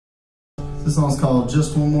This song's called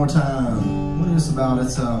Just One More Time. What is this about?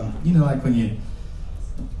 It's you know, like when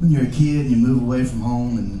you're a kid and you move away from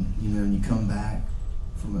home, and and you come back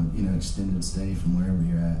from a extended stay from wherever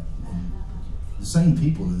you're at. And the same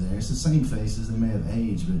people are there. It's the same faces. They may have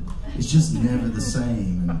aged, but it's just never the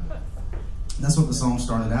same. And that's what the song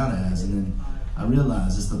started out as. And then I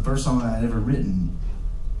realized it's the first song I had ever written,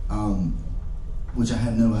 which I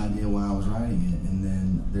had no idea why I was writing it. And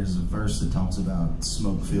then there's a verse that talks about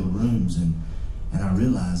smoke-filled rooms, and I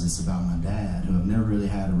realized it's about my dad, who I've never really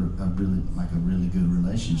had a really good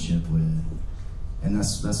relationship with. And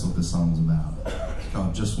that's what this song's about. It's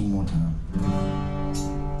called Just One More Time.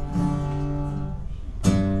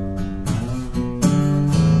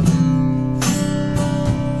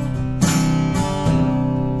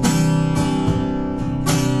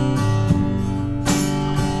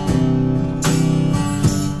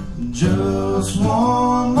 Just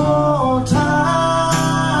one more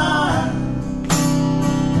time,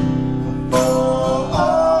 for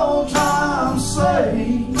old time's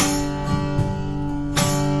sake.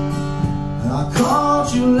 I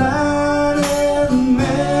caught you lying in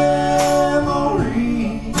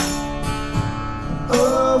memory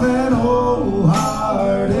of an old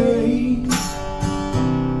heartache,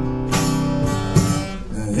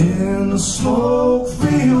 in the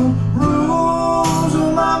smoke-filled rooms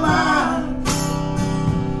of my mind.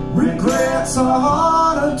 Regrets are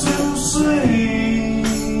harder to see,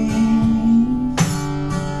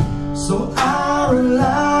 so I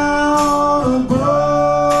rely on a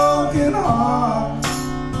broken heart,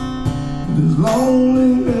 this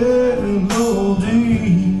lonely melody.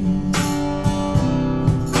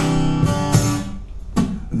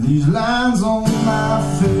 These lines on my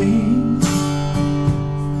face,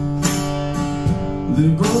 they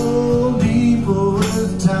grow deeper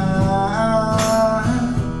with time,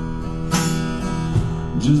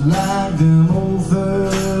 just like them old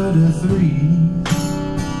 33.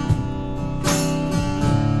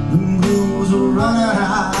 The blues are running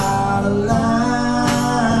out of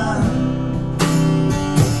line.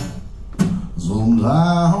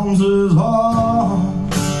 Sometimes it's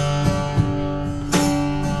hard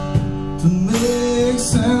to make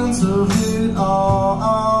sense of it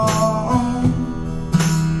all.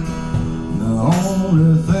 The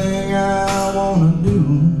only thing I wanna do,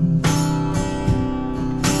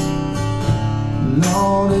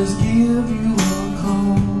 Lord, is give you a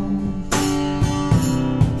call.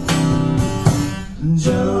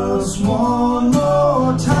 Just one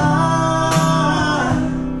more time,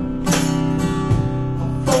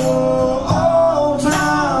 for old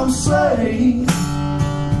time's sake.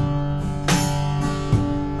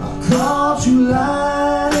 I caught you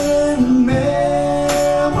lying in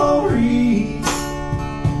memory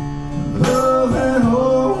of an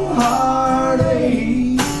old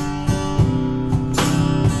heartache.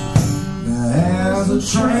 As the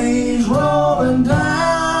train's rolling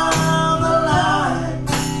down the line,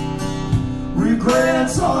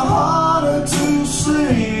 regrets are harder to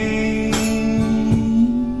see,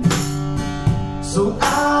 so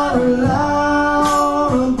I rely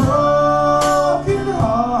on a broken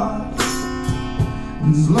heart,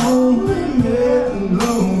 this lonely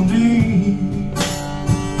melody.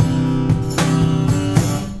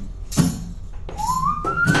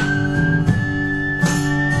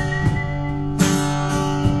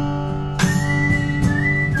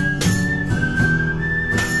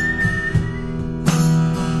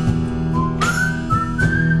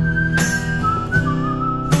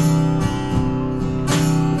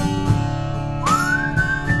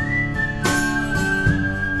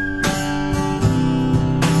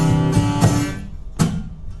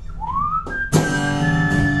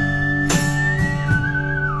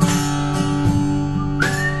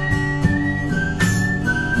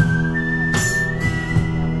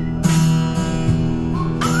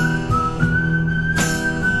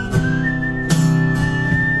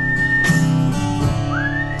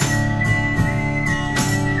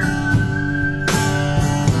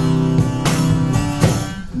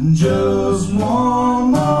 Just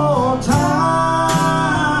one more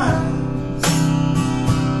time,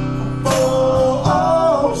 for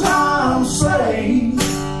old time's sake.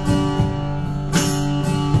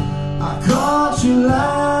 I caught you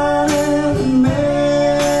lying in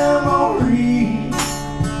memory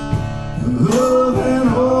of an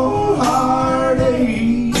old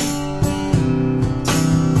heartache,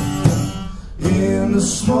 in the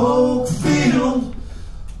smoke-filled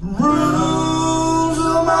rooms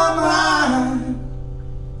of my mind.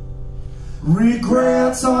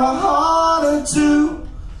 Regrets are harder to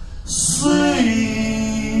see,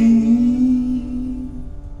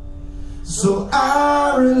 so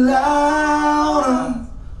I rely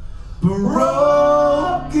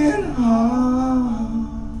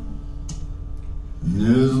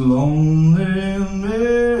Just lonely and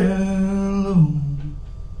mellow.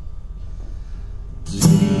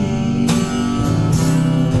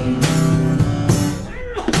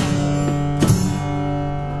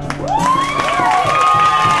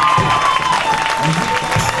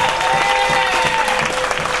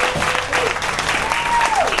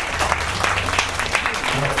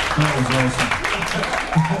 That was awesome.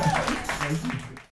 Thank you.